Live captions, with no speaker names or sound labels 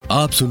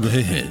आप सुन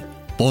रहे हैं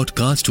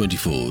पॉडकास्ट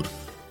 24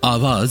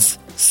 आवाज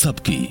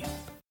सबकी।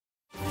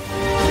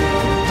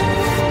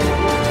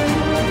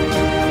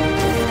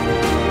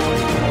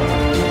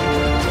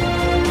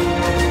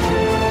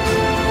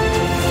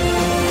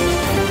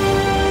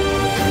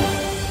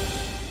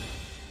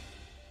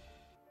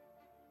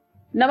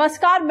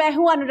 नमस्कार, मैं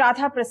हूं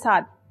अनुराधा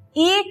प्रसाद।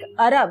 1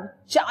 अरब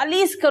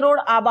 40 करोड़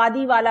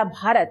आबादी वाला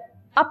भारत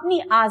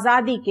अपनी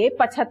आजादी के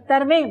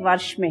 75वें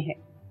वर्ष में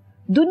है।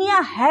 दुनिया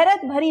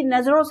हैरत भरी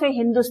नजरों से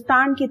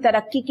हिंदुस्तान की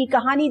तरक्की की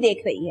कहानी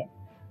देख रही है।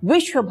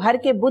 विश्व भर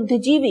के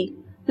बुद्धिजीवी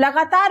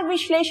लगातार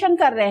विश्लेषण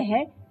कर रहे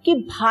हैं कि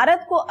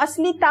भारत को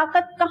असली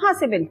ताकत कहां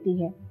से मिलती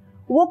है।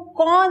 वो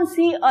कौन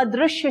सी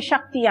अदृश्य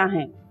शक्तियां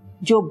हैं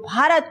जो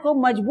भारत को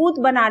मजबूत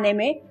बनाने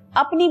में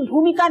अपनी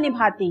भूमिका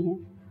निभाती हैं।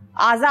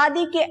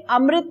 आजादी के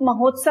अमृत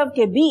महोत्सव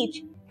के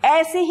बीच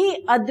ऐसे ही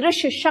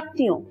अदृश्य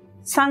शक्तियों,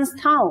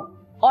 संस्थाओं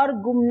और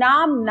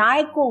गुमनाम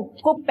नायकों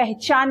को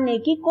पहचानने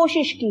की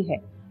कोशिश की है,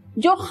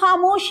 जो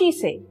खामोशी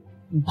से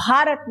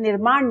भारत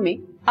निर्माण में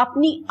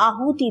अपनी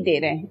आहुति दे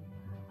रहे हैं।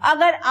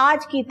 अगर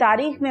आज की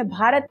तारीख में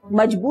भारत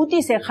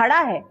मजबूती से खड़ा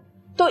है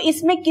तो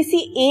इसमें किसी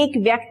एक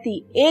व्यक्ति,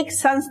 एक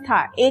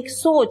संस्था, एक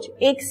सोच,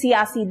 एक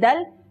सियासी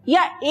दल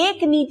या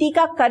एक नीति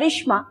का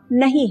करिश्मा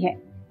नहीं है।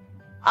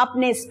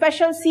 अपने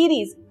स्पेशल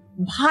सीरीज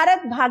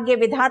भारत भाग्य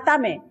विधाता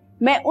में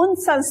मैं उन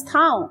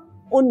संस्थाओं,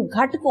 उन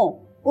घटकों,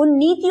 उन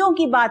नीतियों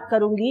की बात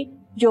करूंगी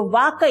जो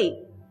वाकई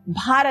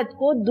भारत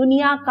को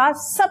दुनिया का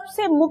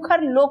सबसे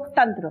मुखर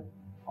लोकतंत्र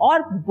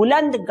और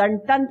बुलंद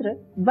गणतंत्र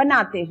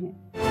बनाते हैं।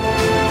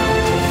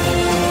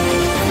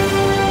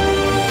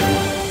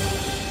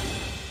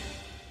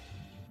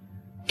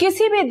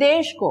 किसी भी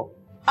देश को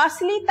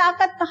असली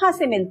ताकत कहां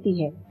से मिलती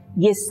है,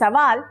 ये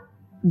सवाल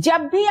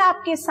जब भी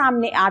आपके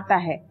सामने आता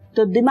है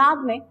तो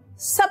दिमाग में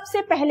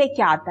सबसे पहले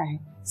क्या आता है?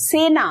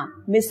 सेना,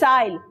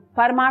 मिसाइल,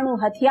 परमाणु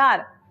हथियार,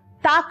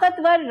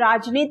 ताकतवर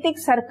राजनीतिक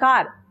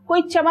सरकार,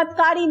 कोई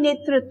चमत्कारी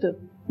नेतृत्व,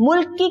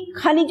 मुल्क की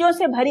खनिजों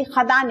से भरी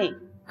खदानें,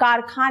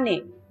 कारखाने।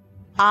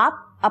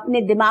 आप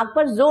अपने दिमाग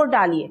पर जोर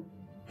डालिए।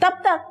 तब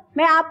तक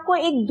मैं आपको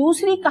एक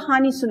दूसरी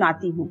कहानी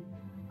सुनाती हूँ।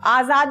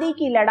 आजादी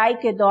की लड़ाई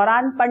के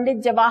दौरान पंडित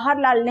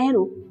जवाहरलाल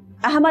नेहरू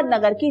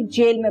अहमदनगर की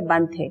जेल में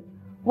बंद थे।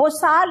 वो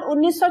साल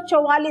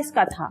 1944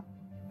 का था।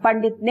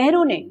 पंडित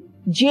नेहरू ने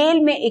जेल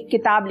में एक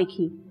किताब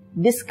लिखी,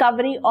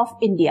 डिस्कवरी ऑफ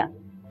इंडिया।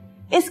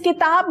 इस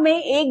किताब में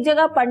एक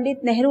जगह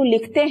पंडित नेहरू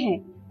लिखते हैं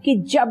कि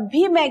जब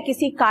भी मैं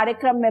किसी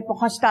कार्यक्रम में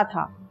पहुंचता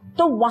था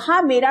तो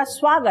वहां मेरा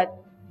स्वागत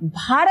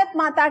भारत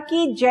माता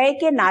की जय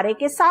के नारे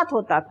के साथ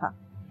होता था।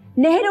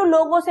 नेहरू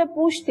लोगों से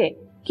पूछते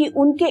कि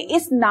उनके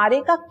इस नारे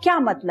का क्या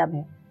मतलब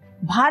है,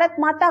 भारत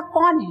माता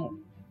कौन है।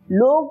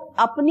 लोग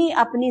अपनी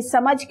अपनी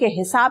समझ के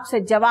हिसाब से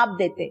जवाब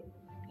देते,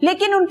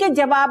 लेकिन उनके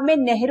जवाब में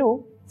नेहरू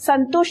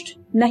संतुष्ट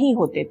नहीं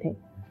होते थे।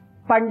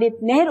 पंडित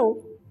नेहरू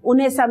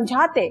उन्हें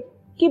समझाते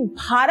कि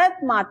भारत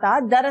माता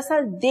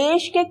दरअसल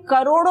देश के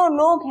करोड़ों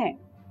लोग हैं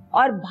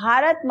और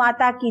भारत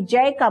माता की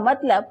जय का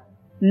मतलब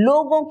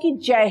लोगों की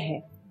जय है।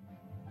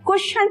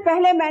 कुछ क्षण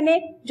पहले मैंने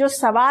जो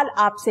सवाल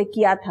आपसे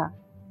किया था,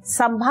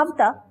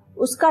 संभवतः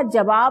उसका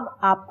जवाब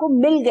आपको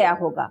मिल गया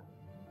होगा।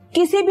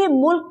 किसी भी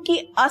मुल्क की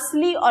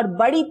असली और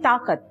बड़ी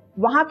ताकत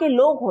वहां के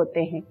लोग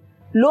होते हैं।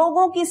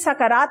 लोगों की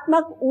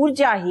सकारात्मक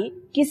ऊर्जा ही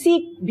किसी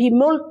भी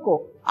मुल्क को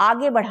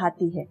आगे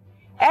बढ़ाती है।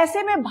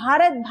 ऐसे में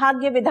भारत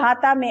भाग्य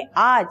विधाता में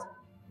आज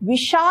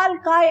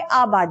विशालकाय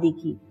आबादी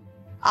की,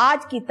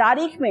 आज की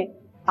तारीख में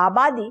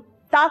आबादी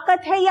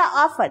ताकत है या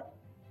आफत,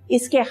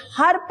 इसके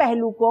हर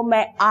पहलू को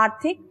मैं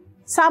आर्थिक,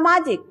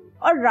 सामाजिक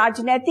और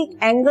राजनीतिक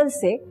एंगल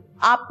से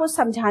आपको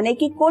समझाने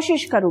की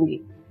कोशिश करूंगी।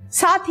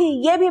 साथ ही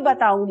ये भी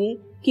बताऊंगी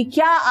कि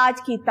क्या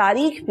आज की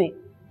तारीख में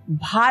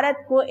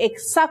भारत को एक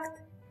सख्त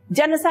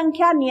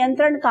जनसंख्या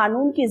नियंत्रण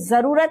कानून की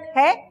जरूरत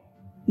है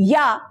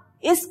या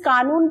इस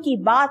कानून की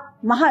बात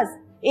महज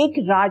एक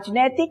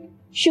राजनीतिक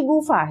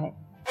शगुफा है।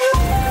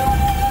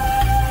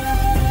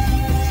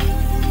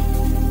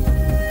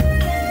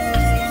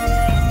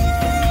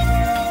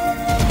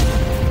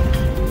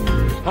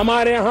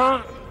 हमारे यहां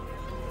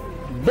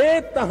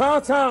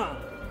बेतहाशा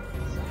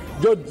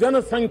जो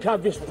जनसंख्या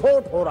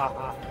विस्फोट हो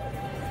रहा है,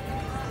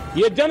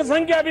 ये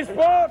जनसंख्या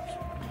विस्फोट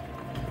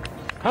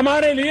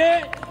हमारे लिए,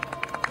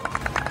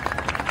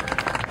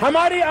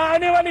 हमारी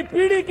आने वाली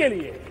पीढ़ी के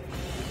लिए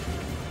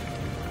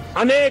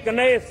अनेक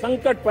नए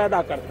संकट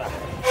पैदा करता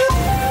है।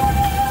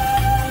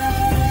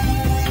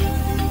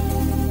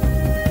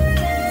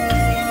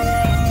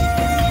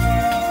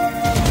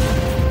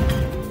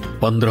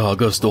 15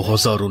 अगस्त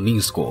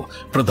 2019 को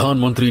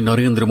प्रधानमंत्री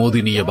नरेंद्र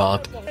मोदी ने यह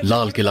बात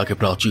लाल किला के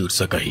प्राचीर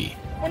से कही।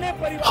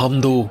 हम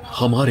दो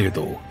हमारे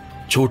दो,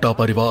 छोटा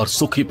परिवार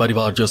सुखी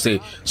परिवार जैसे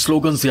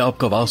स्लोगन से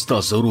आपका वास्ता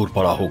जरूर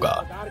पड़ा होगा।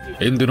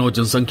 इन दिनों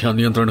जनसंख्या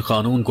नियंत्रण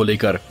कानून को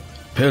लेकर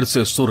फिर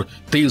से सुर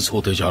तेज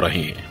होते जा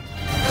रहे हैं।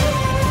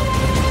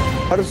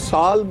 हर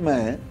साल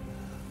मैं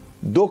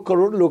 2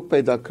 करोड़ लोग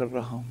पैदा कर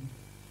रहा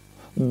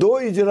हूं, 2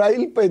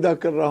 इजराइल पैदा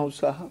कर रहा हूं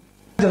साहब।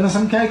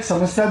 जनसंख्या एक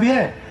समस्या भी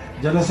है,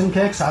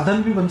 जनसंख्या एक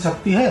साधन भी बन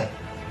सकती है।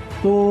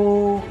 तो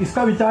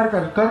इसका विचार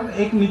कर कर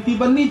एक नीति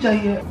बननी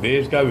चाहिए।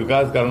 देश का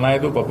विकास करना है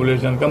तो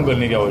पॉपुलेशन कम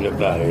करने की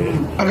आवश्यकता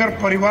है। अगर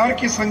परिवार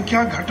की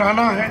संख्या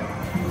घटाना है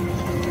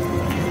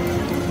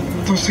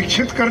तो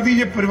शिक्षित कर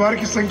दीजिए, परिवार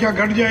की संख्या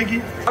घट जाएगी।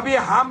 अभी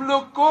हम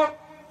लोग को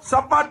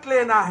शपथ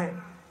लेना है,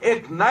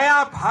 एक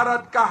नया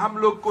भारत का हम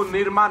लोग को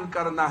निर्माण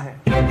करना है।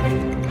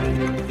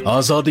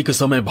 आजादी के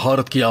समय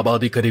भारत की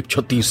आबादी करीब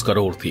 36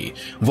 करोड़ थी।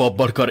 वो अब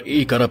बढ़कर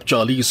 1 अरब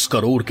 40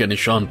 करोड़ के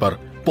निशान पर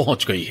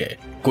पहुंच गई है।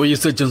 कोई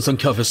इसे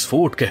जनसंख्या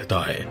विस्फोट कहता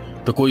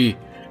है तो कोई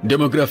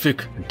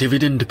डेमोग्राफिक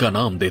डिविडेंड का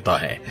नाम देता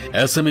है।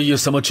 ऐसे में यह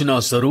समझना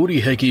जरूरी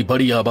है कि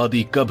बड़ी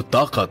आबादी कब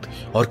ताकत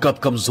और कब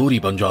कमजोरी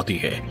बन जाती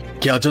है।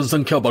 क्या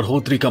जनसंख्या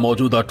बढ़ोतरी का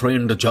मौजूदा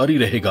ट्रेंड जारी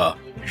रहेगा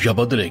या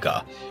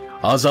बदलेगा?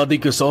 आजादी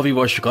के 100वीं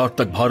वर्षगांठ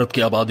तक भारत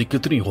की आबादी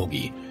कितनी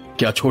होगी?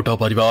 क्या छोटा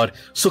परिवार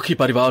सुखी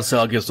परिवार से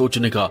आगे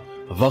सोचने का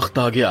वक्त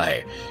आ गया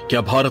है?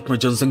 क्या भारत में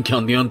जनसंख्या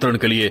नियंत्रण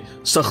के लिए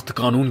सख्त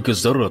कानून की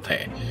जरूरत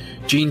है?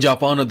 चीन,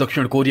 जापान और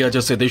दक्षिण कोरिया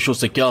जैसे देशों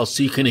से क्या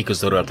सीखने की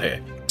जरूरत है?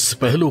 इस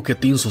पहलू के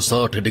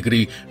 360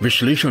 डिग्री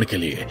विश्लेषण के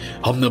लिए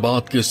हमने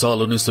बात की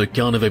साल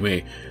 1991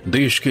 में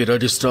देश के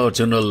रजिस्ट्रार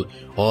जनरल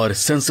और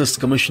सेंसस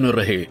कमिश्नर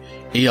रहे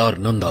AR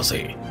नंदा से।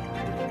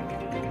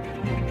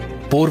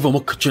 पूर्व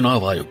मुख्य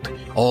चुनाव आयुक्त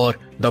और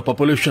the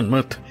population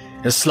myth,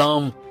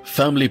 Islam,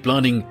 family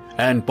planning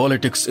and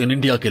politics in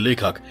India के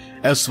लेखक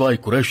SY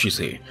कुरैशी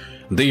से,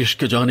 देश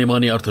के जाने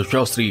माने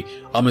अर्थशास्त्री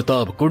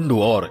अमिताभ कुंडू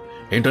और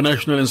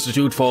International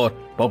Institute for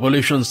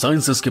Population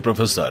Sciences के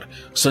प्रोफेसर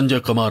संजय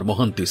कुमार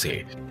मोहंती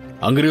से।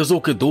 अंग्रेजों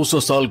के 200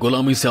 साल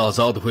गुलामी से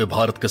आजाद हुए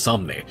भारत के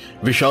सामने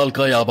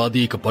विशालकाय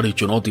आबादी एक बड़ी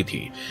चुनौती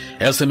थी।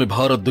 ऐसे में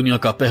भारत दुनिया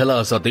का पहला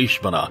ऐसा देश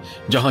बना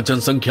जहां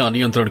जनसंख्या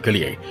नियंत्रण के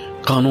लिए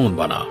कानून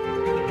बना।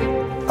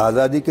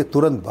 आजादी के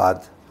तुरंत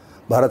बाद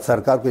भारत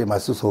सरकार को यह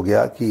महसूस हो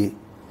गया कि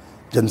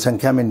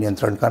जनसंख्या में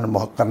नियंत्रण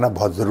करना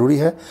बहुत ज़रूरी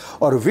है,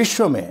 और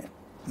विश्व में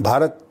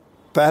भारत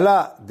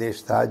पहला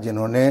देश था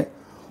जिन्होंने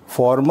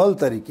फॉर्मल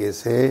तरीके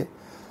से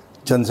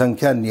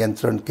जनसंख्या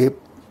नियंत्रण के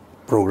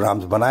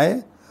प्रोग्राम्स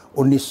बनाए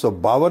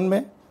 1952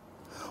 में,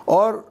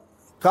 और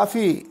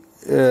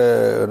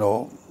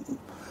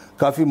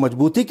काफ़ी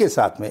मजबूती के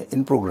साथ में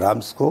इन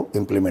प्रोग्राम्स को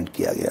इम्प्लीमेंट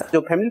किया गया। जो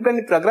फैमिली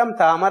प्लानिंग प्रोग्राम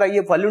था हमारा, ये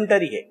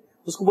वॉलंटरी है,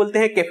 उसको बोलते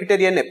हैं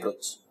कैफेटेरियन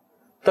अप्रोच।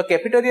 तो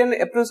कैफेटेरियन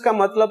अप्रोच का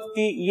मतलब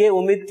कि ये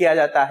उम्मीद किया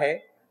जाता है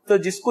तो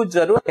जिसको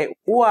जरूरत है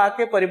वो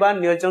आके परिवार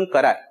नियोजन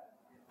कराए।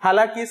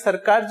 हालांकि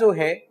सरकार जो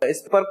है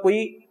इस पर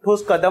कोई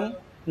ठोस कदम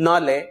न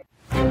ले।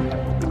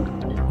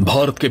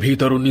 भारत के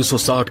भीतर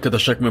 1960 के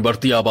दशक में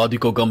बढ़ती आबादी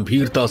को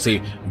गंभीरता से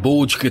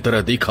बोझ की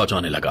तरह देखा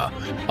जाने लगा।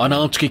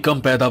 अनाज की कम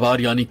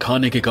पैदावार यानी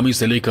खाने की कमी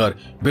से लेकर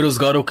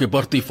बेरोजगारों की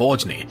बढ़ती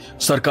फौज ने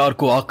सरकार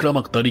को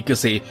आक्रामक तरीके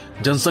से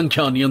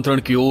जनसंख्या नियंत्रण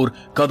की ओर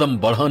कदम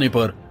बढ़ाने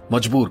पर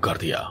मजबूर कर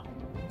दिया।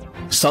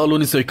 साल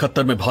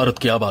 1971 में भारत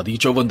की आबादी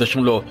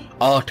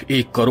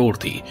 54.81 करोड़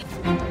थी।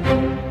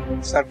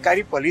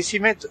 सरकारी पॉलिसी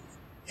में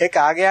एक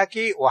आ गया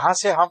कि वहां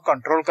से हम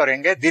कंट्रोल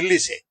करेंगे दिल्ली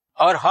से,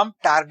 और हम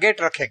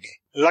टारगेट रखेंगे,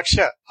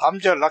 लक्ष्य, हम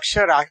जो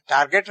लक्ष्य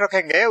टारगेट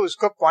रखेंगे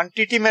उसको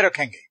क्वांटिटी में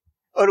रखेंगे,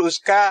 और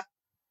उसका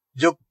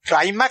जो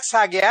क्लाइमैक्स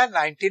आ गया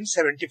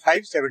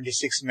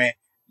 1975-76 में,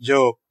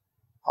 जो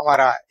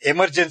हमारा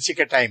इमरजेंसी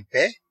के टाइम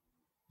पे,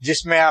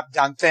 जिसमें आप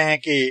जानते हैं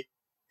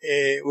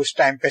कि उस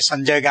टाइम पे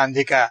संजय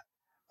गांधी का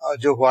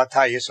जो हुआ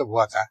था, ये सब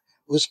हुआ था,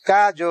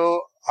 उसका जो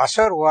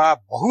असर हुआ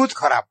बहुत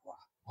खराब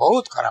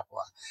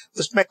हुआ।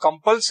 उसमें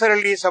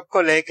कंपल्सरीली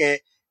सबको लेके,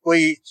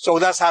 कोई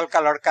 14 साल का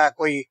लड़का,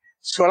 कोई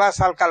 16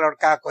 साल का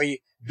लड़का, कोई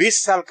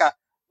 20 साल का,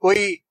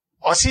 कोई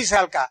 80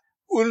 साल का,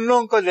 उन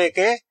लोगों को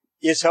लेके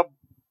ये सब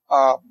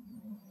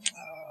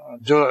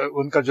जो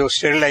उनका जो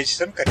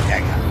स्टेरिलाइजेशन कर दिया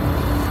गया।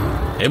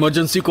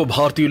 इमरजेंसी को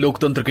भारतीय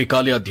लोकतंत्र के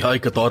काले अध्याय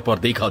के तौर पर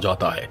देखा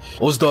जाता है।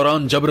 उस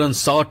दौरान जबरन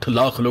 60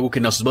 लाख लोगों की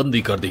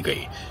नसबंदी कर दी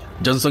गई।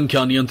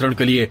 जनसंख्या नियंत्रण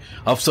के लिए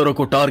अफसरों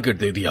को टारगेट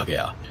दे दिया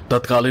गया।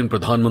 तत्कालीन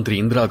प्रधानमंत्री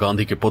इंदिरा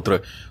गांधी के पुत्र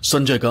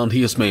संजय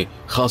गांधी इसमें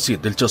खासी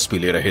दिलचस्पी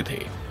ले रहे थे।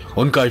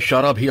 उनका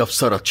इशारा भी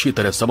अफसर अच्छी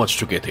तरह समझ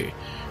चुके थे।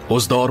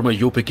 उस दौर में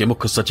यूपी के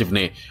मुख्य सचिव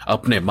ने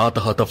अपने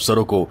मातहत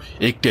अफसरों को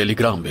एक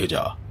टेलीग्राम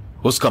भेजा।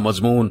 उसका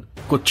मजमून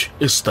कुछ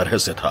इस तरह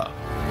से था: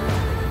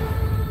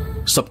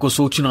 सबको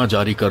सूचना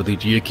जारी कर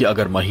दीजिए कि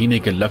अगर महीने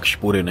के लक्ष्य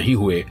पूरे नहीं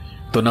हुए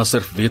तो न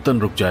सिर्फ वेतन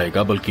रुक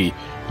जाएगा बल्कि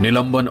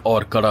निलंबन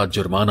और कड़ा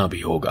जुर्माना भी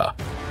होगा।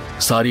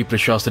 सारी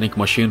प्रशासनिक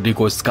मशीनरी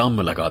को इस काम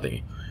में लगा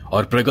दें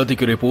और प्रगति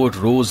की रिपोर्ट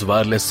रोज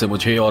वायरलेस से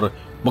मुझे और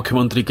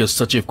मुख्यमंत्री के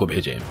सचिव को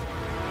भेजें।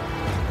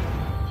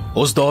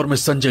 उस दौर में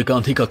संजय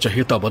गांधी का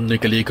चहेता बनने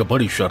के लिए एक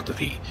बड़ी शर्त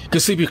थी,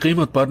 किसी भी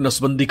कीमत पर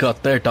नसबंदी का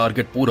तय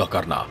टारगेट पूरा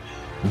करना।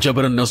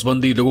 जबरन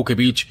नसबंदी लोगों के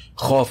बीच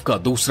खौफ का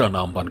दूसरा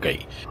नाम बन गई।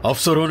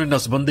 अफसरों ने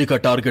नसबंदी का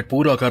टारगेट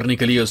पूरा करने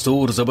के लिए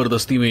जोर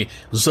जबरदस्ती में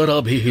जरा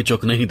भी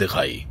हिचक नहीं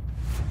दिखाई।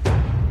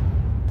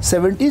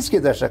 70s के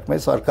दशक में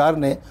सरकार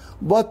ने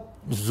बहुत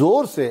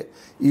जोर से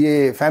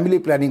ये फैमिली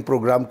प्लानिंग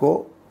प्रोग्राम को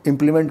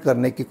इम्प्लीमेंट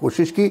करने की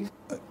कोशिश की।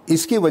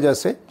 इसकी वजह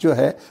से जो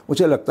है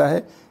मुझे लगता है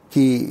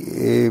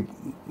कि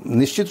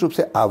निश्चित रूप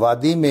से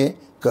आबादी में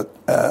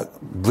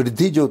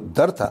वृद्धि जो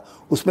दर था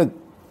उसमें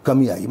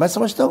कमी आई। मैं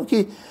समझता हूँ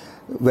कि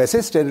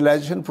वैसे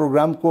स्टेरिलाइजेशन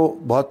प्रोग्राम को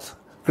बहुत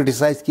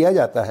क्रिटिसाइज किया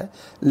जाता है,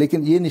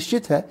 लेकिन ये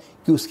निश्चित है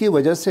कि उसकी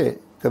वजह से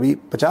कभी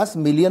 50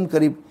 मिलियन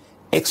करीब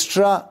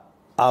एक्स्ट्रा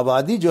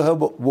आबादी जो है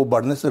वो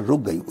बढ़ने से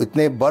रुक गई।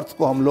 इतने बर्थ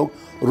को हम लोग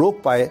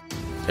रोक पाए।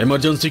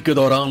 इमरजेंसी के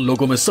दौरान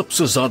लोगों में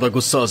सबसे ज्यादा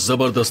गुस्सा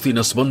जबरदस्ती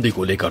नसबंदी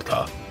को लेकर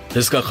था।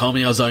 इसका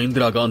खामियाजा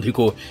इंदिरा गांधी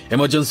को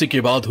इमरजेंसी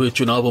के बाद हुए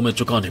चुनावों में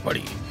चुकाने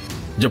पड़ी।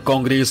 जब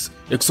कांग्रेस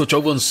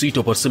 154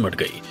 सीटों पर सिमट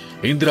गई,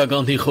 इंदिरा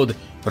गांधी खुद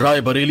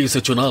रायबरेली से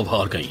चुनाव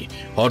हार गई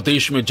और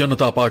देश में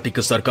जनता पार्टी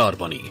की सरकार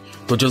बनी,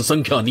 तो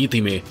जनसंख्या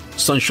नीति में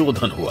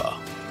संशोधन हुआ।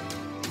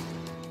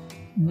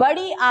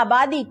 बड़ी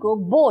आबादी को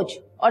बोझ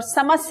और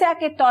समस्या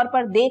के तौर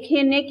पर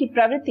देखने की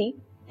प्रवृत्ति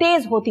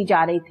तेज होती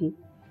जा रही थी।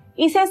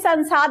 इसे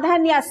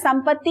संसाधन या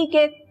संपत्ति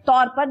के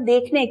तौर पर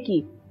देखने की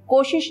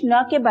कोशिश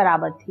न के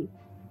बराबर थी।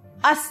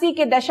 80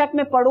 के दशक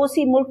में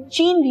पड़ोसी मुल्क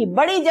चीन भी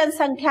बड़ी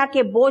जनसंख्या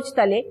के बोझ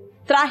तले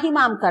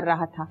त्राहिमाम कर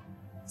रहा था।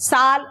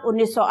 साल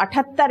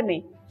 1978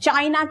 में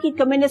चाइना की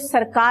कम्युनिस्ट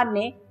सरकार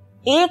ने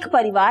एक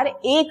परिवार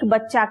एक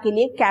बच्चा के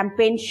लिए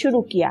कैंपेन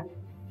शुरू किया।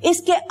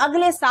 इसके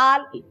अगले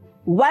साल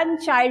वन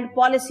चाइल्ड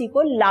पॉलिसी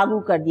को लागू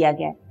कर दिया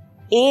गया।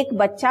 एक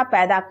बच्चा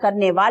पैदा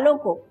करने वालों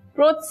को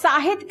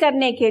प्रोत्साहित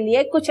करने के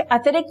लिए कुछ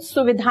अतिरिक्त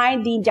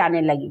सुविधाएं दी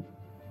जाने लगी।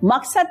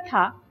 मकसद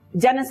था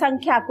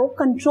जनसंख्या को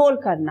कंट्रोल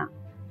करना,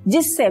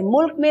 जिससे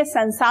मुल्क में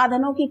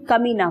संसाधनों की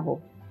कमी न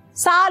हो।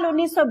 साल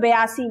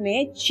 1982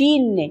 में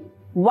चीन ने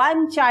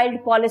वन चाइल्ड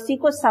पॉलिसी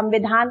को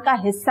संविधान का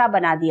हिस्सा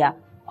बना दिया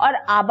और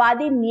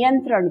आबादी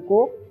नियंत्रण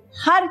को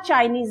हर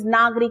चाइनीज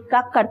नागरिक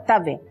का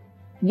कर्तव्य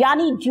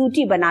यानी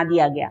ड्यूटी बना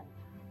दिया गया।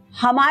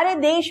 हमारे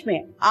देश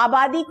में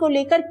आबादी को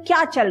लेकर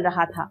क्या चल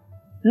रहा था?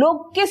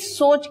 लोग किस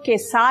सोच के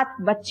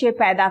साथ बच्चे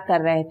पैदा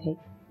कर रहे थे?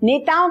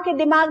 नेताओं के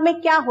दिमाग में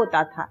क्या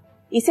होता था?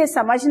 इसे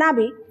समझना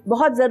भी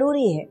बहुत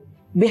जरूरी है।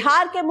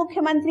 बिहार के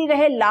मुख्यमंत्री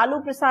रहे लालू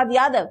प्रसाद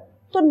यादव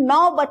तो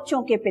 9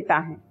 बच्चों के पिता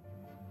हैं।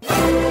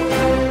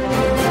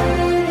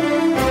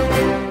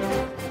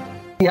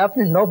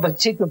 आपने 9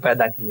 बच्चे क्यों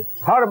पैदा किए?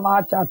 हर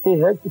माँ चाहती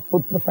है कि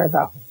पुत्र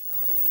पैदा हो।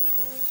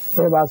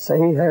 ये बात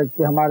सही है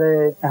कि हमारे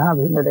यहाँ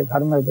भी, मेरे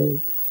घर में भी,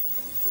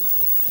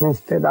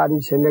 रिश्तेदारी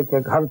से लेकर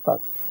घर तक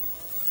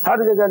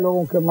हर जगह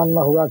लोगों के मन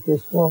में हुआ कि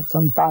इसको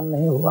संतान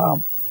नहीं हुआ।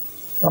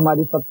 तो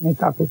हमारी पत्नी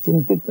काफी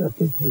चिंतित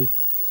रहती थी।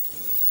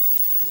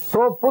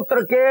 तो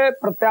पुत्र के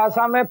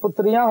प्रत्याशा में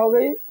पुत्रियां हो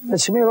गई,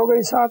 लक्ष्मी हो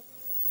गई 7,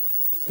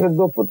 फिर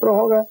 2 पुत्र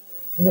हो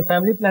गए।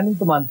 फैमिली प्लानिंग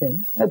तो मानते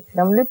हैं?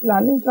 फैमिली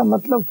प्लानिंग का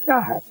मतलब क्या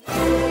है?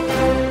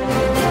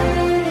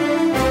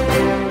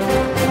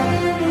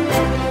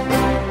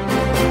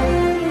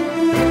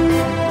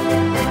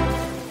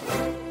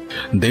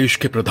 देश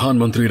के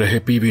प्रधानमंत्री रहे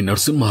पीवी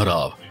नरसिम्हा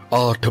राव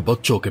 8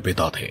 बच्चों के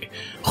पिता थे।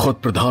 खुद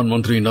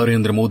प्रधानमंत्री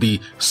नरेंद्र मोदी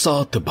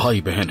 7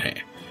 भाई बहन हैं।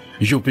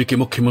 यूपी के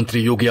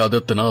मुख्यमंत्री योगी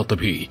आदित्यनाथ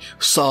भी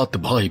 7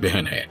 भाई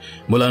बहन हैं।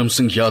 मुलायम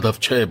सिंह यादव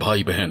 6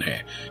 भाई बहन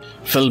हैं।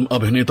 फिल्म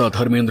अभिनेता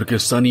धर्मेंद्र के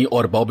सनी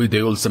और बॉबी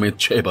देओल समेत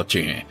 6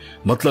 बच्चे हैं।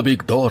 मतलब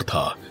एक दौर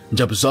था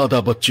जब ज्यादा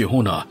बच्चे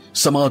होना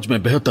समाज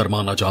में बेहतर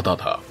माना जाता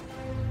था।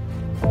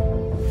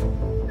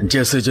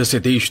 जैसे जैसे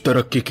देश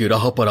तरक्की की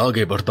राह पर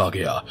आगे बढ़ता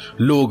गया,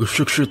 लोग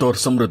शिक्षित और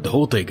समृद्ध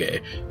होते गए,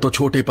 तो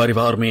छोटे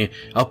परिवार में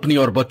अपनी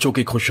और बच्चों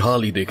की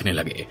खुशहाली देखने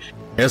लगे।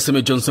 ऐसे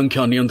में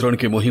जनसंख्या नियंत्रण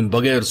की मुहिम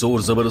बगैर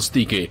जोर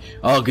जबरदस्ती के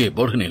आगे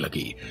बढ़ने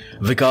लगी।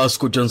 विकास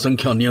को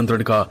जनसंख्या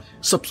नियंत्रण का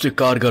सबसे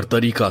कारगर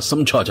तरीका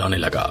समझा जाने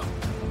लगा।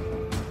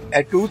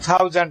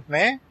 2000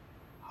 में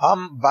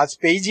हम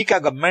वाजपेयी जी का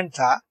गवर्नमेंट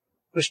था,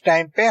 उस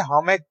टाइम पे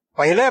हम एक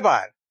पहले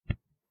बार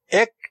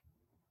एक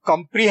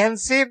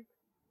कॉम्प्रिहेंसिव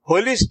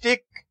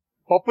होलिस्टिक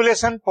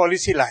पॉपुलेशन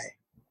पॉलिसी लाए।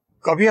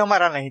 कभी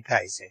हमारा नहीं था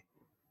इसे।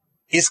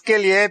 इसके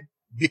लिए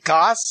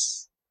विकास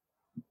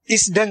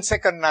इस ढंग से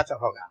करना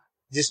होगा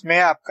जिसमें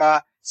आपका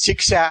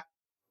शिक्षा,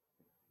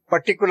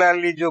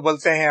 पर्टिकुलरली जो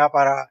बोलते हैं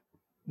हमारा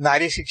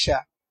नारी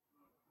शिक्षा,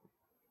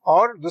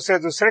 और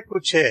दूसरे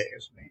कुछ है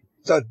उसमें।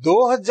 तो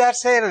 2000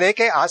 से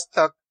लेके आज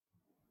तक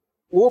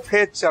वो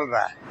फेज चल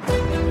रहा है।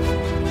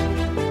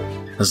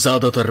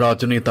 ज्यादातर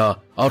राजनेता,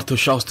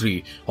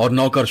 अर्थशास्त्री और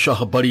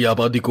नौकरशाह बड़ी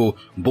आबादी को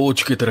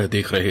बोझ की तरह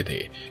देख रहे थे।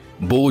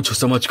 बोझ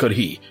समझकर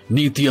ही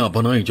नीतियां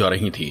बनाई जा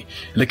रही थी।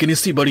 लेकिन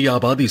इसी बड़ी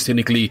आबादी से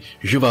निकली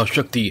युवा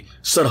शक्ति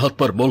सरहद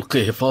पर मुल्क की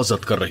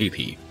हिफाजत कर रही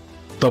थी,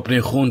 तो अपने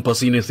खून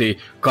पसीने से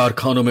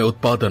कारखानों में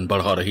उत्पादन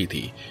बढ़ा रही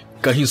थी।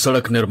 कहीं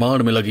सड़क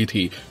निर्माण में लगी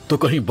थी तो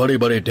कहीं बड़े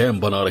बड़े डैम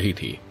बना रही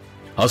थी।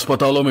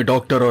 अस्पतालों में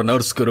डॉक्टर और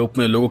नर्स के रूप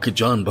में लोगों की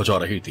जान बचा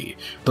रही थी,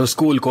 तो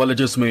स्कूल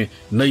कॉलेजेस में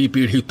नई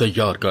पीढ़ी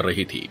तैयार कर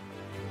रही थी।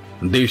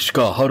 देश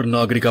का हर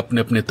नागरिक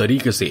अपने अपने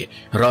तरीके से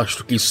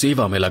राष्ट्र की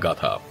सेवा में लगा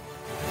था।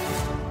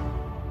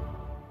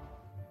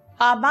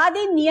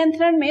 आबादी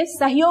नियंत्रण में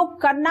सहयोग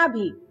करना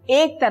भी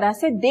एक तरह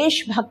से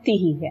देशभक्ति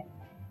ही है।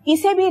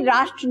 इसे भी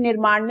राष्ट्र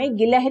निर्माण में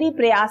गिलहरी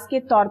प्रयास के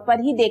तौर पर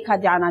ही देखा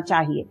जाना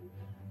चाहिए।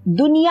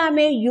 दुनिया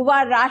में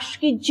युवा राष्ट्र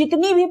की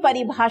जितनी भी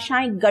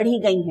परिभाषाएं गढ़ी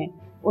गई हैं,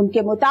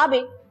 उनके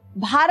मुताबिक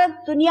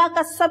भारत दुनिया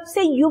का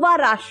सबसे युवा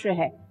राष्ट्र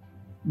है।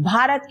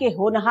 भारत के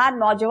होनहार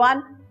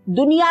नौजवान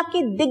दुनिया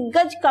की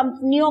दिग्गज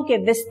कंपनियों के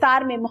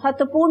विस्तार में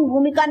महत्वपूर्ण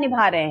भूमिका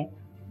निभा रहे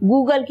हैं।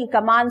 गूगल की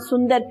कमान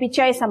सुंदर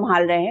पिचाई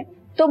संभाल रहे हैं,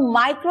 तो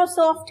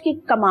माइक्रोसॉफ्ट की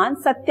कमान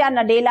सत्या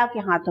नडेला के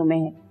हाथों में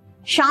है।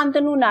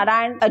 शांतनु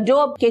नारायण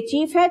एडोब के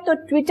चीफ है, तो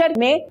ट्विटर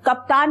में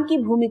कप्तान की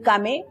भूमिका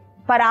में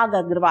पराग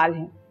अग्रवाल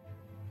है।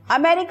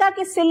 अमेरिका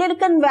के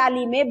सिलिकॉन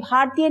वैली में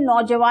भारतीय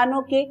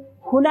नौजवानों के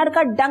हुनर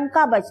का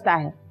डंका बजता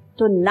है,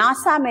 तो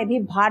नासा में भी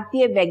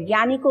भारतीय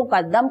वैज्ञानिकों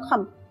का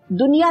दमखम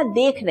दुनिया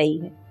देख रही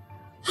है।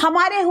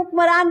 हमारे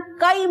हुक्मरान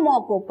कई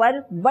मौकों पर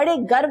बड़े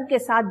गर्व के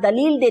साथ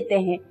दलील देते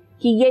हैं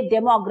कि ये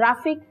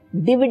डेमोग्राफिक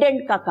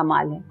डिविडेंड का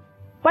कमाल है,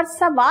 पर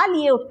सवाल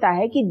ये उठता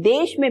है कि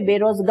देश में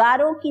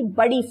बेरोजगारों की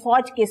बड़ी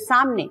फौज के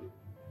सामने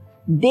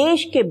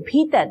देश के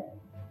भीतर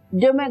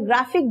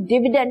डेमोग्राफिक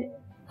डिविडेंड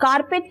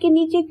कारपेट के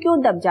नीचे क्यों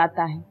दब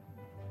जाता है?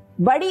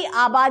 बड़ी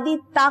आबादी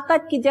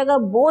ताकत की जगह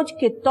बोझ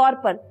के तौर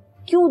पर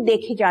क्यों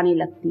देखी जाने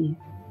लगती है?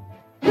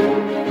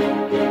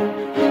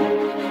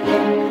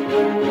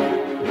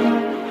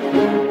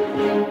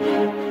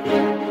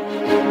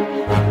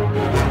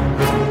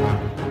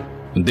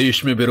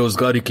 देश में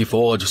बेरोजगारी की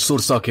फौज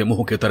सुरसा के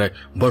मुंह की तरह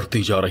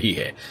बढ़ती जा रही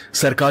है।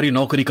 सरकारी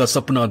नौकरी का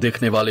सपना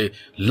देखने वाले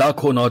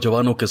लाखों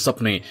नौजवानों के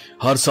सपने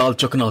हर साल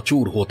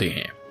चकनाचूर होते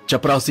हैं।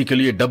 चपरासी के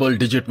लिए डबल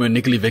डिजिट में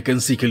निकली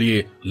वैकेंसी के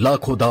लिए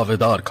लाखों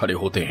दावेदार खड़े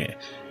होते हैं।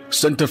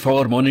 Centre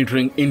for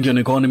Monitoring Indian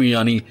Economy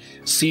यानी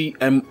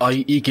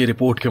CMIE की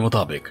रिपोर्ट के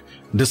मुताबिक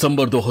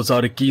दिसंबर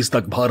 2021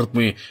 तक भारत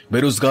में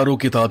बेरोजगारों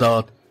की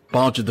तादाद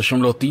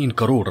 5.3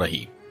 करोड़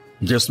रही,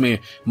 जिसमें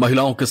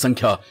महिलाओं की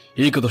संख्या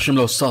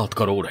 1.7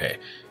 करोड़ है।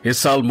 इस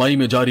साल मई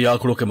में जारी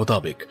आंकड़ों के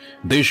मुताबिक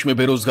देश में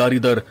बेरोजगारी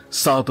दर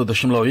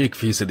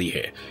 7.1%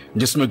 है,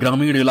 जिसमें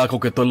ग्रामीण इलाकों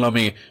की तुलना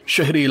में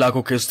शहरी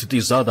इलाकों की स्थिति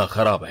ज्यादा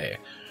खराब है।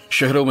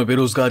 शहरों में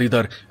बेरोजगारी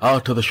दर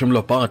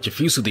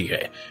 8.5%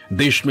 है।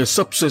 देश में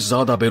सबसे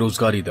ज्यादा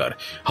बेरोजगारी दर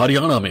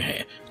हरियाणा में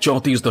है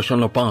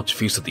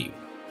 34.5%,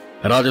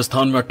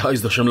 राजस्थान में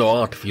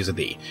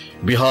 28.8%,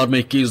 बिहार में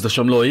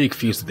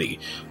 21.1%,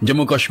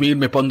 जम्मू कश्मीर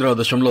में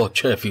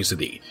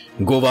 15.6%,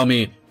 गोवा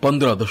में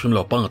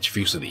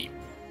 15.5%।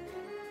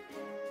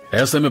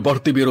 ऐसे में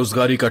बढ़ती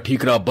बेरोजगारी का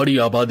ठीकरा बड़ी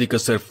आबादी के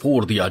सिर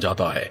फोड़ दिया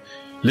जाता है,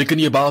 लेकिन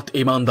ये बात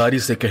ईमानदारी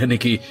से कहने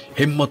की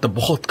हिम्मत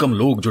बहुत कम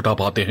लोग जुटा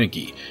पाते हैं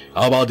कि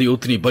आबादी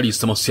उतनी बड़ी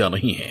समस्या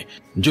नहीं है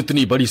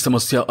जितनी बड़ी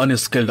समस्या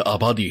अनस्किल्ड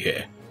आबादी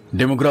है।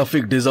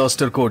 डेमोग्राफिक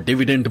डिजास्टर को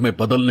डिविडेंड में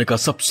बदलने का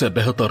सबसे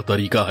बेहतर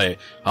तरीका है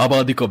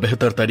आबादी को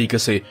बेहतर तरीके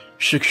से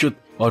शिक्षित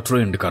और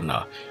ट्रेंड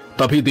करना।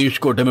 तभी देश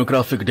को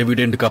डेमोग्राफिक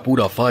डिविडेंड का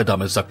पूरा फायदा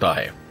मिल सकता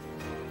है।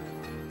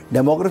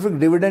 डेमोग्राफिक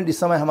डिविडेंड इस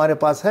समय हमारे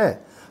पास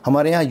है।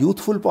 हमारे यहाँ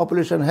यूथफुल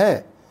पॉपुलेशन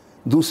है।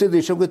 दूसरे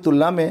देशों की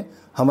तुलना में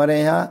हमारे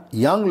यहाँ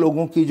यंग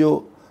लोगों की जो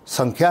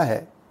संख्या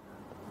है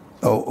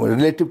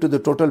relative to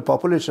the total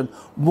population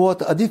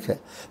बहुत अधिक है,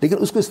 लेकिन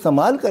उसको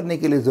इस्तेमाल करने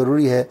के लिए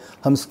ज़रूरी है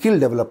हम स्किल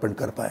डेवलपमेंट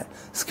कर पाएँ।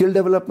 स्किल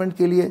डेवलपमेंट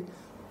के लिए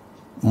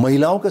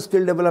महिलाओं का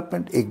स्किल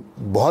डेवलपमेंट एक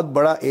बहुत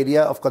बड़ा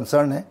एरिया ऑफ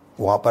कंसर्न है।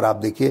 वहाँ पर आप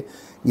देखिए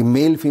कि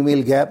male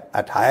female gap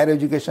at higher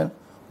education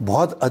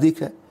बहुत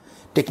अधिक है।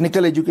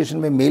 टेक्निकल एजुकेशन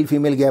में मेल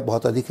फीमेल गैप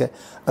बहुत अधिक है।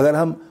 अगर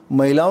हम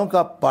महिलाओं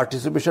का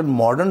पार्टिसिपेशन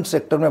मॉडर्न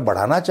सेक्टर में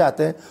बढ़ाना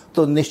चाहते हैं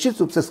तो निश्चित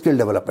रूप से स्किल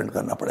डेवलपमेंट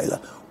करना पड़ेगा।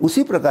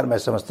 उसी प्रकार मैं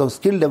समझता हूँ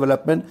skill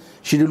development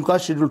schedule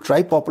caste schedule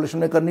tribe population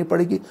में करनी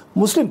पड़ेगी,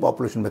 मुस्लिम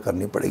पॉपुलेशन में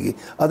करनी पड़ेगी।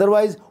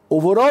 अदरवाइज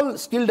ओवरऑल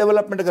स्किल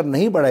डेवलपमेंट अगर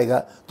नहीं बढ़ेगा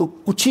तो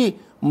कुछ ही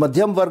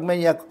मध्यम वर्ग में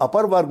या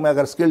अपर वर्ग में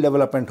अगर स्किल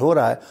डेवलपमेंट हो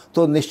रहा है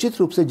तो निश्चित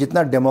रूप से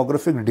जितना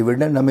डेमोग्राफिक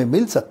डिविडेंड हमें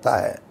मिल सकता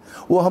है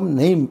वो हम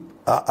नहीं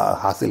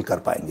हासिल कर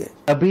पाएंगे।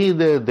 अभी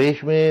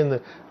देश में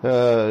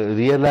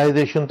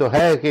रियलाइजेशन तो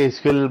है कि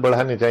स्किल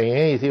बढ़ाने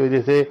चाहिए, इसी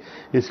वजह से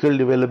स्किल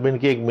डेवलपमेंट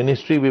की एक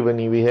मिनिस्ट्री भी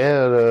बनी हुई है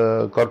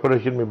और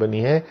कॉरपोरेशन भी बनी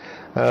है,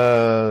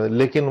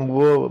 लेकिन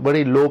वो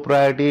बड़ी लो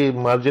प्रायोरिटी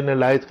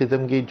मार्जिनलाइज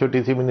किस्म की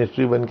छोटी सी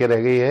मिनिस्ट्री बन के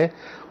रह गई है।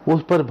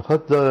 उस पर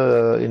बहुत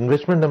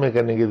इन्वेस्टमेंट हमें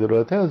करने की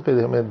ज़रूरत है, उस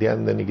पर हमें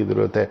ध्यान देने की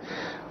ज़रूरत है।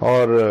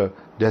 और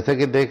जैसा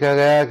कि देखा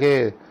गया कि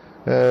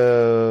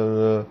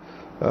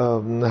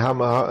हम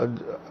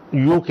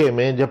यूके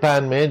में,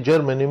 जापान में,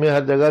 जर्मनी में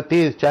हर जगह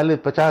 30, 40,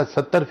 50,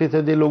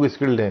 70% लोग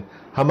स्किल्ड हैं।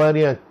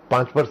 हमारे यहाँ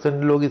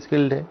 5% लोग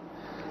स्किल्ड हैं।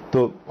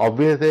 तो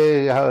ऑब्वियस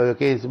है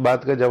कि इस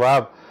बात का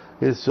जवाब,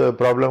 इस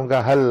प्रॉब्लम का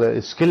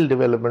हल स्किल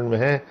डेवलपमेंट में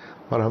है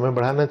और हमें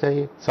बढ़ाना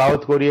चाहिए।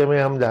 साउथ कोरिया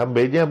में हम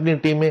भेजें अपनी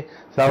टीमें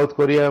साउथ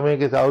कोरिया में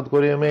कि साउथ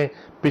कोरिया में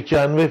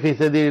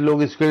 95%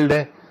 लोग स्किल्ड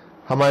हैं,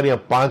 हमारे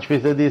यहाँ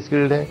 5%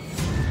 स्किल्ड हैं।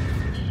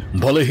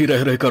 भले ही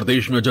रह रहकर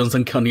देश में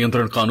जनसंख्या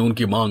नियंत्रण कानून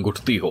की मांग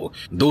उठती हो,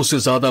 2 से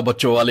ज्यादा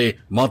बच्चों वाले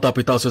माता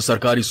पिता से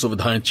सरकारी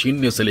सुविधाएं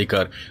छीनने से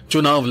लेकर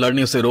चुनाव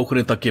लड़ने से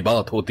रोकने तक की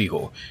बात होती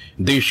हो,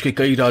 देश के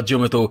कई राज्यों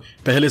में तो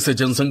पहले से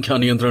जनसंख्या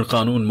नियंत्रण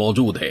कानून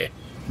मौजूद है।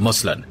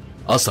 मसलन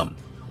असम,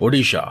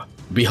 ओडिशा,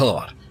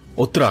 बिहार,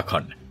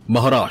 उत्तराखंड,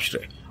 महाराष्ट्र,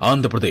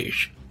 आंध्र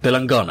प्रदेश,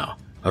 तेलंगाना,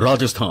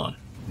 राजस्थान,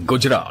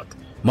 गुजरात,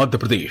 मध्य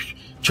प्रदेश,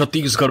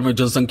 छत्तीसगढ़ में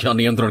जनसंख्या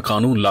नियंत्रण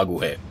कानून लागू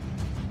है।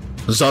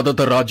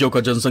 ज्यादातर राज्यों का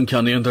जनसंख्या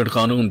नियंत्रण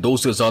कानून 2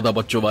 से ज्यादा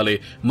बच्चों वाले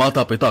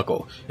माता पिता को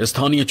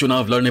स्थानीय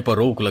चुनाव लड़ने पर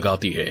रोक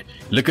लगाती है,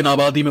 लेकिन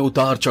आबादी में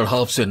उतार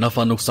चढ़ाव से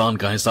नफा नुकसान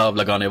का हिसाब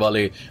लगाने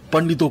वाले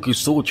पंडितों की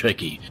सोच है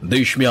कि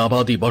देश में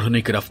आबादी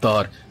बढ़ने की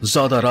रफ्तार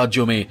ज्यादा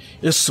राज्यों में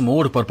इस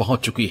मोड़ पर पहुंच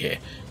चुकी है,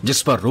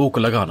 जिस पर रोक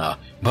लगाना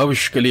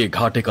भविष्य के लिए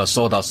घाटे का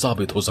सौदा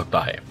साबित हो सकता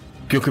है,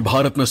 क्योंकि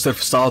भारत में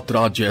सिर्फ 7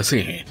 राज्य ऐसे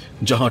हैं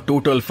जहां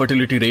टोटल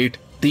फर्टिलिटी रेट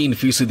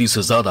 3%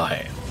 से ज्यादा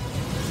है।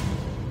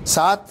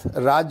 7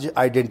 राज्य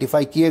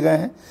आइडेंटिफाई किए गए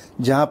हैं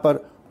जहां पर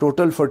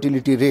टोटल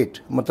फर्टिलिटी रेट,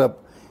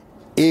 मतलब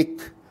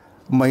एक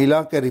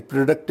महिला के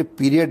रिप्रोडक्टिव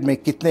पीरियड में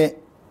कितने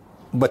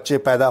बच्चे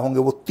पैदा होंगे,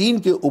 वो 3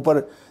 के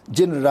ऊपर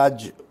जिन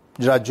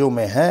राज्यों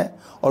में हैं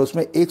और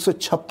उसमें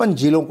 156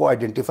 जिलों को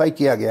आइडेंटिफाई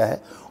किया गया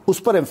है, उस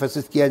पर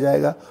एम्फेसिस किया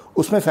जाएगा।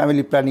 उसमें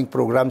फैमिली प्लानिंग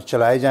प्रोग्राम्स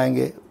चलाए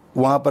जाएंगे,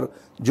 वहाँ पर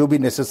जो भी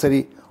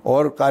नेसेसरी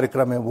और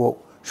कार्यक्रम है वो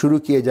शुरू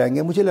किए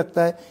जाएंगे। मुझे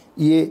लगता है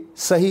ये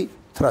सही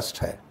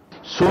थ्रस्ट है।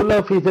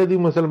 16%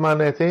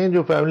 मुसलमान ऐसे हैं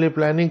जो फैमिली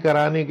प्लानिंग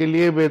कराने के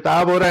लिए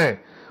बेताब हो रहे हैं,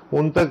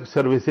 उन तक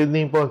सर्विसेज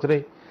नहीं पहुंच रही।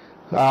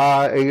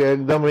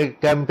 एकदम एक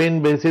कैंपेन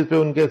बेसिस पे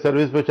उनके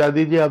सर्विस पहुंचा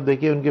दीजिए, आप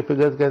देखिए उनके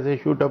फिगर्स कैसे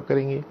शूट अप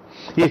करेंगे।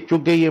 ये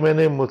चूंकि ये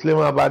मैंने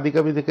मुस्लिम आबादी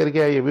का भी जिक्र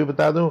किया, ये भी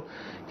बता दूं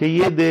कि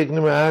ये देखने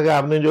में आया कि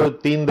आपने जो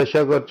 3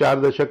 दशक और 4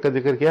 दशक का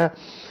जिक्र किया,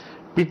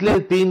 पिछले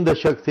 3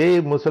 दशक से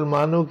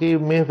मुसलमानों की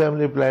में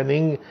फैमिली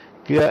प्लानिंग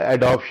का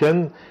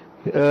एडॉप्शन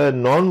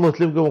नॉन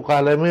मुस्लिम के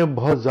मुकाबले में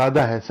बहुत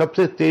ज्यादा है।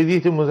 सबसे तेजी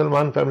से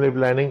मुसलमान फैमिली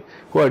प्लानिंग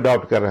को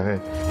अडॉप्ट कर रहे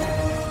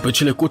हैं।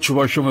 पिछले कुछ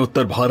वर्षों में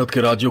उत्तर भारत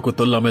के राज्यों की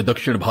तुलना में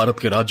दक्षिण भारत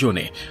के राज्यों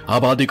ने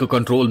आबादी को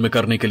कंट्रोल में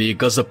करने के लिए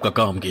गजब का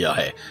काम किया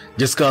है,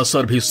 जिसका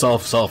असर भी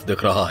साफ साफ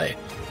दिख रहा है।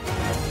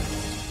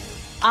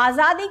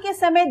 आजादी के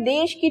समय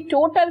देश की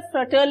टोटल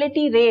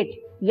फर्टिलिटी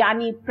रेट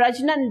यानी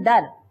प्रजनन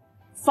दर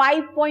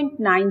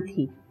 5.9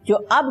 थी, जो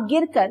अब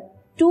गिरकर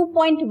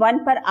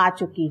 2.1 पर आ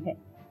चुकी है।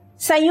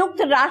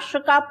 संयुक्त राष्ट्र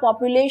का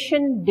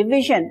पॉपुलेशन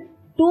डिवीजन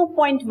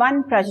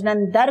 2.1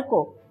 प्रजनन दर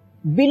को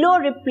बिलो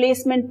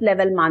रिप्लेसमेंट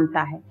लेवल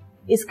मानता है।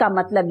 इसका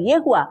मतलब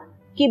यह हुआ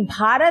कि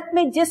भारत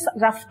में जिस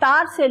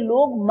रफ्तार से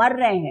लोग मर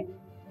रहे हैं,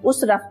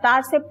 उस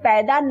रफ्तार से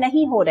पैदा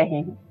नहीं हो रहे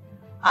हैं।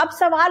 अब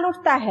सवाल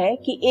उठता है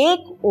कि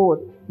एक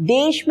ओर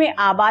देश में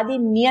आबादी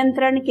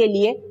नियंत्रण के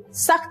लिए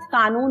सख्त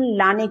कानून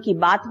लाने की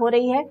बात हो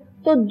रही है,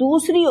 तो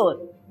दूसरी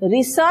ओर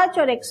रिसर्च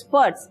और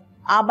एक्सपर्ट्स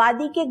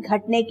आबादी के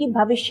घटने की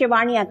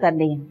भविष्यवाणियां कर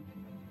रही हैं।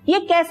 ये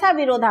कैसा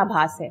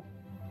विरोधाभास है?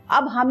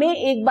 अब हमें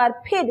एक बार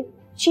फिर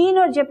चीन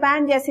और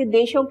जापान जैसे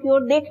देशों की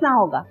ओर देखना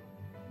होगा।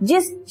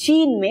 जिस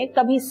चीन में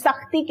कभी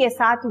सख्ती के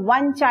साथ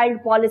 1 चाइल्ड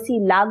पॉलिसी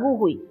लागू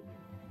हुई,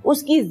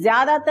 उसकी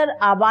ज्यादातर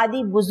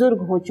आबादी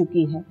बुजुर्ग हो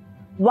चुकी है।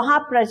 वहां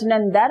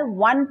प्रजनन दर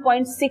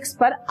 1.6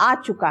 पर आ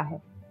चुका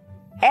है।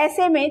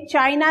 ऐसे में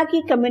चाइना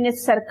की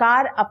कम्युनिस्ट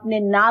सरकार अपने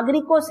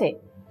नागरिकों से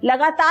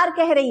लगातार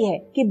कह रही है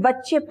कि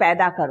बच्चे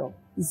पैदा करो,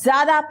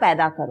 ज्यादा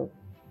पैदा करो।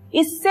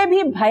 इससे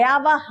भी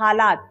भयावह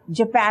हालात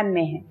जापान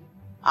में हैं।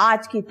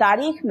 आज की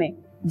तारीख में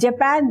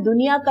जापान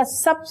दुनिया का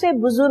सबसे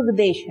बुजुर्ग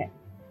देश है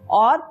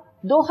और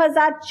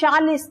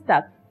 2040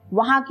 तक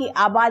वहां की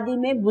आबादी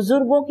में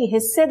बुजुर्गों की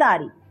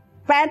हिस्सेदारी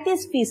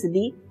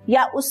 35%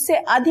 या उससे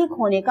अधिक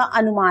होने का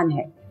अनुमान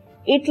है।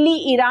 इटली,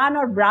 ईरान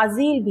और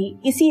ब्राजील भी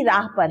इसी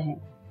राह पर हैं।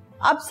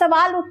 अब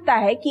सवाल उठता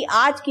है कि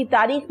आज की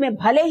तारीख में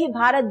भले ही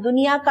भारत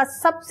दुनिया का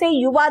सबसे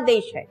युवा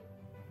देश है,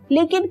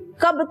 लेकिन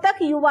कब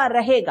तक युवा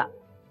रहेगा?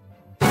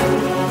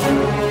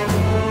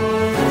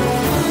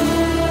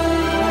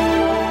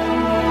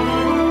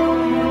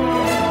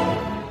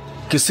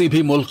 किसी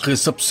भी मुल्क की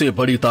सबसे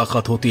बड़ी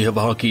ताकत होती है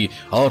वहां की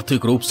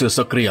आर्थिक रूप से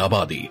सक्रिय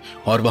आबादी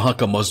और वहां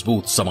का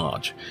मजबूत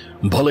समाज।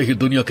 भले ही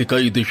दुनिया के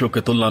कई देशों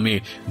की तुलना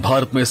में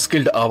भारत में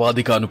स्किल्ड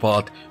आबादी का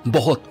अनुपात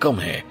बहुत कम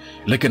है,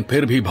 लेकिन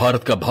फिर भी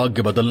भारत का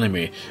भाग्य बदलने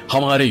में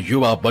हमारे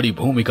युवा बड़ी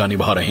भूमिका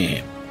निभा रहे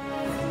हैं।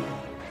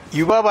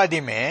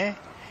 युवावादी में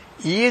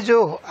ये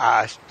जो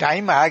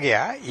टाइम आ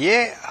गया,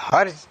 ये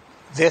हर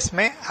देश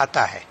में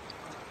आता है,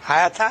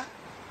 आया था,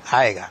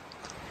 आएगा।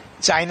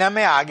 चाइना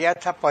में आ गया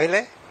था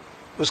पहले,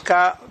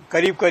 उसका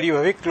करीब करीब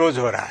अभी क्लोज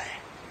हो रहा है।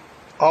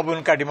 अब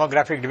उनका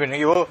डेमोग्राफिक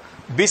डिविजन वो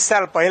 20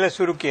 साल पहले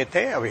शुरू किए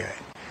थे, अभी है।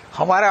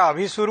 हमारा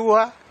अभी शुरू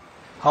हुआ,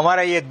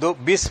 हमारा ये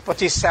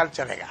 20-25 साल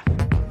चलेगा।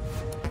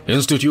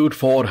 Institute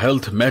for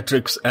Health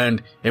Metrics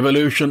and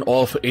Evolution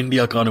of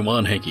India का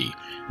अनुमान है कि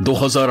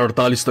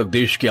 2048 तक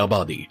देश की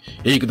आबादी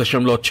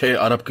 1.6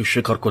 अरब की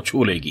शिखर को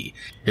छू लेगी।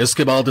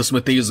 इसके बाद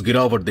इसमें तेज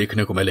गिरावट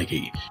देखने को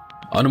मिलेगी।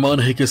 अनुमान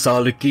है कि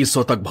साल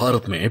 2100 तक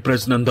भारत में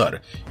प्रजनन दर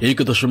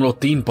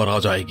 1.3 पर आ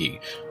जाएगी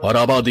और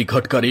आबादी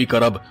घटकर 1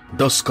 अरब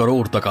 10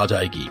 करोड़ तक आ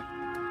जाएगी।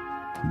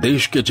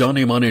 देश के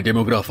जाने माने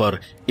डेमोग्राफर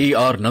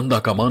AR नंदा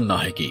का मानना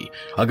है कि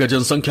अगर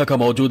जनसंख्या का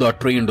मौजूदा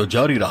ट्रेंड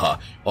जारी रहा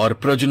और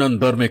प्रजनन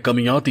दर में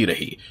कमी आती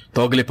रही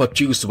तो अगले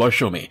 25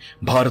 वर्षों में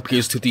भारत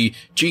की स्थिति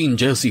चीन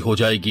जैसी हो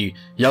जाएगी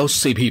या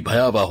उससे भी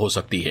भयावह हो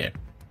सकती है।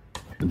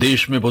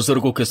 देश में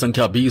बुजुर्गों की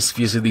संख्या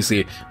 20%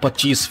 से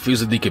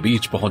 25% के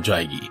बीच पहुंच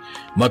जाएगी।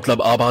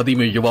 मतलब आबादी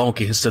में युवाओं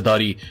की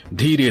हिस्सेदारी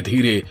धीरे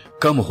धीरे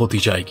कम होती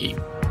जाएगी।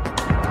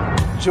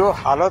 जो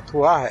हालत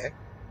हुआ है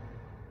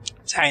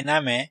चाइना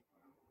में,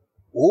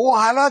 वो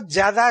हालत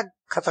ज्यादा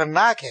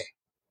खतरनाक है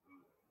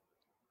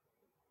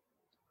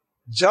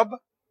जब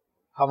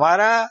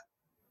हमारा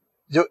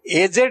जो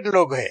एजेड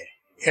लोग है,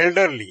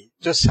 एल्डरली,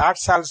 जो 60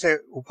 साल से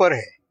ऊपर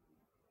है,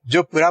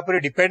 जो पूरा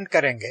डिपेंड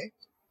करेंगे,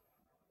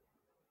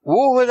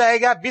 वो हो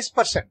जाएगा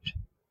 20%,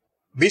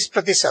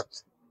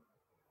 20%,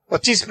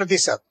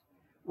 25%।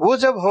 वो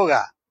जब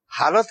होगा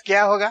हालत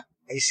क्या होगा?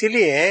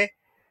 इसीलिए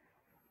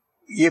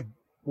ये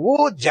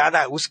वो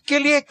ज्यादा, उसके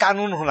लिए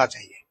कानून होना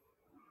चाहिए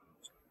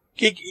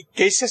कि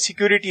कैसे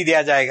सिक्योरिटी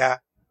दिया जाएगा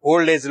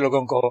ओल्ड एज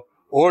लोगों को,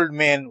 ओल्ड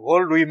मैन,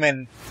 ओल्ड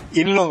वीमेन,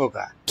 इन लोगों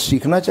का।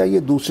 सीखना चाहिए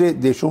दूसरे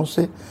देशों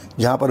से,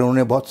 जहां पर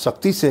उन्होंने बहुत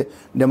सख्ती से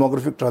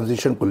डेमोग्राफिक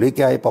ट्रांजिशन को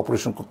लेके आए,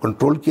 पॉपुलेशन को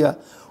कंट्रोल किया।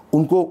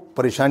 उनको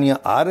परेशानियां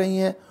आ रही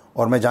हैं,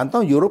 और मैं जानता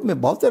हूं यूरोप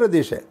में बहुत सारे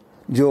देश है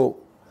जो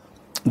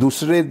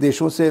दूसरे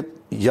देशों से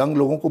यंग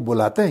लोगों को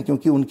बुलाते हैं,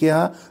 क्योंकि उनके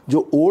यहाँ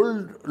जो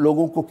ओल्ड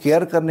लोगों को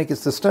केयर करने की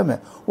सिस्टम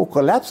है वो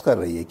कोलैप्स कर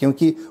रही है,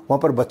 क्योंकि वहाँ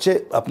पर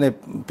बच्चे अपने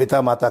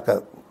पिता माता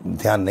का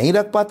ध्यान नहीं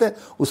रख पाते।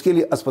 उसके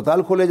लिए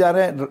अस्पताल खोले जा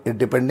रहे हैं,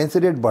 डिपेंडेंसी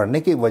रेट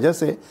बढ़ने की वजह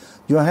से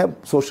जो है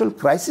सोशल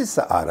क्राइसिस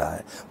आ रहा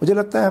है। मुझे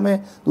लगता है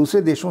हमें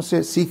दूसरे देशों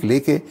से सीख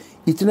लेके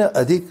इतने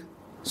अधिक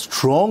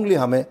स्ट्रांगली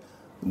हमें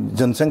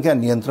जनसंख्या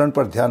नियंत्रण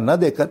पर ध्यान न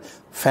देकर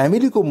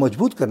फैमिली को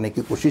मजबूत करने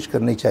की कोशिश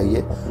करनी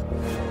चाहिए।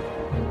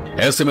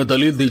 ऐसे में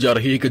दलील दी जा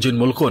रही है कि जिन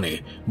मुल्कों ने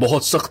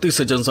बहुत सख्ती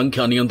से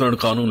जनसंख्या नियंत्रण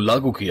कानून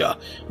लागू किया,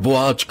 वो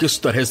आज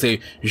किस तरह से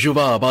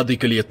युवा आबादी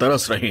के लिए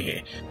तरस रहे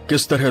हैं,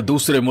 किस तरह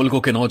दूसरे मुल्कों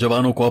के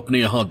नौजवानों को अपने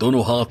यहाँ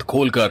दोनों हाथ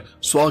खोलकर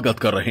स्वागत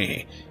कर रहे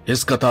हैं।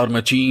 इस कतार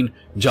में चीन,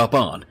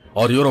 जापान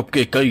और यूरोप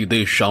के कई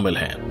देश शामिल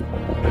हैं।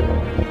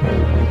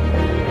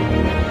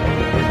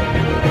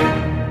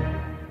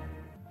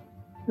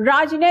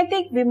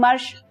 राजनीतिक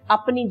विमर्श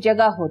अपनी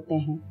जगह होते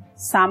हैं,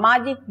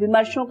 सामाजिक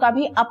विमर्शों का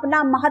भी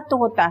अपना महत्व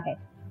होता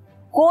है।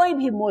 कोई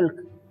भी मुल्क,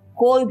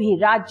 कोई भी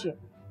राज्य,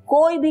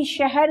 कोई भी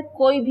शहर,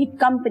 कोई भी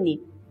कंपनी,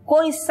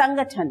 कोई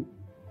संगठन,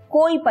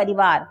 कोई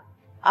परिवार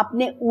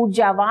अपने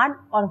ऊर्जावान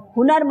और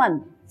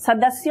हुनरमंद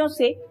सदस्यों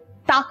से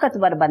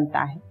ताकतवर बनता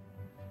है।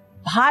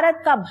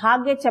 भारत का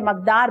भाग्य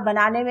चमकदार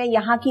बनाने में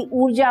यहाँ की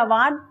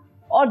ऊर्जावान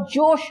और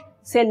जोश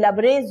से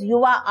लबरेज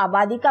युवा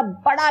आबादी का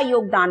बड़ा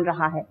योगदान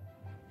रहा है।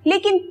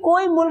 लेकिन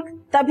कोई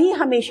मुल्क तभी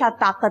हमेशा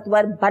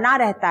ताकतवर बना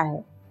रहता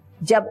है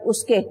जब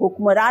उसके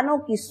हुक्मरानों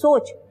की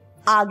सोच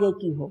आगे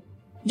की हो,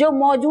 जो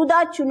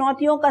मौजूदा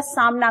चुनौतियों का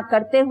सामना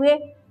करते हुए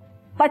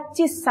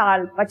 25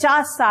 साल,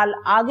 50 साल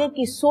आगे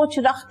की सोच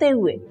रखते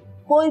हुए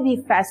कोई भी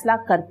फैसला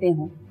करते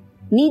हों,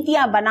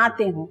 नीतियां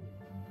बनाते हों।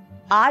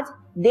 आज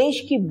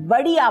देश की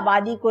बड़ी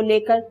आबादी को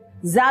लेकर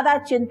ज्यादा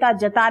चिंता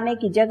जताने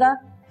की जगह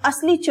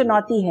असली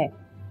चुनौती है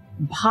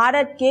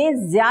भारत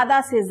के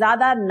ज्यादा से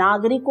ज्यादा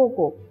नागरिकों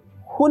को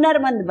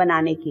हुनरमंद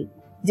बनाने की,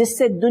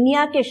 जिससे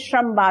दुनिया के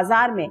श्रम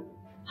बाजार में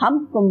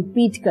हम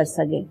कम्पीट कर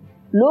सके,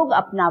 लोग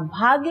अपना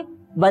भाग्य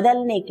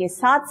बदलने के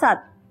साथ साथ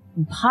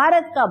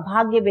भारत का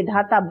भाग्य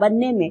विधाता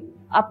बनने में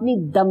अपनी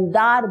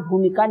दमदार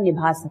भूमिका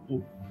निभा सकें।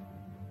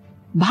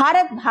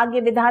 भारत भाग्य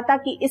विधाता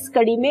की इस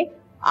कड़ी में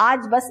आज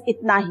बस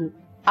इतना ही।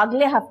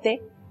 अगले हफ्ते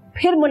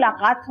फिर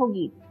मुलाकात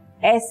होगी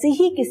ऐसी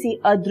ही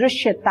किसी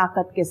अदृश्य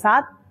ताकत के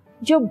साथ,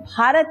 जो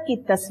भारत की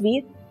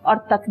तस्वीर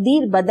और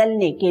तकदीर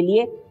बदलने के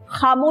लिए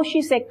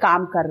खामोशी से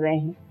काम कर रहे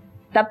हैं।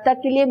 तब तक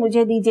के लिए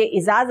मुझे दीजिए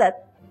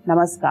इजाजत।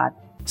 नमस्कार।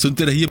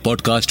 सुनते रहिए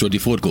पॉडकास्ट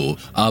 24 को,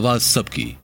 आवाज सबकी।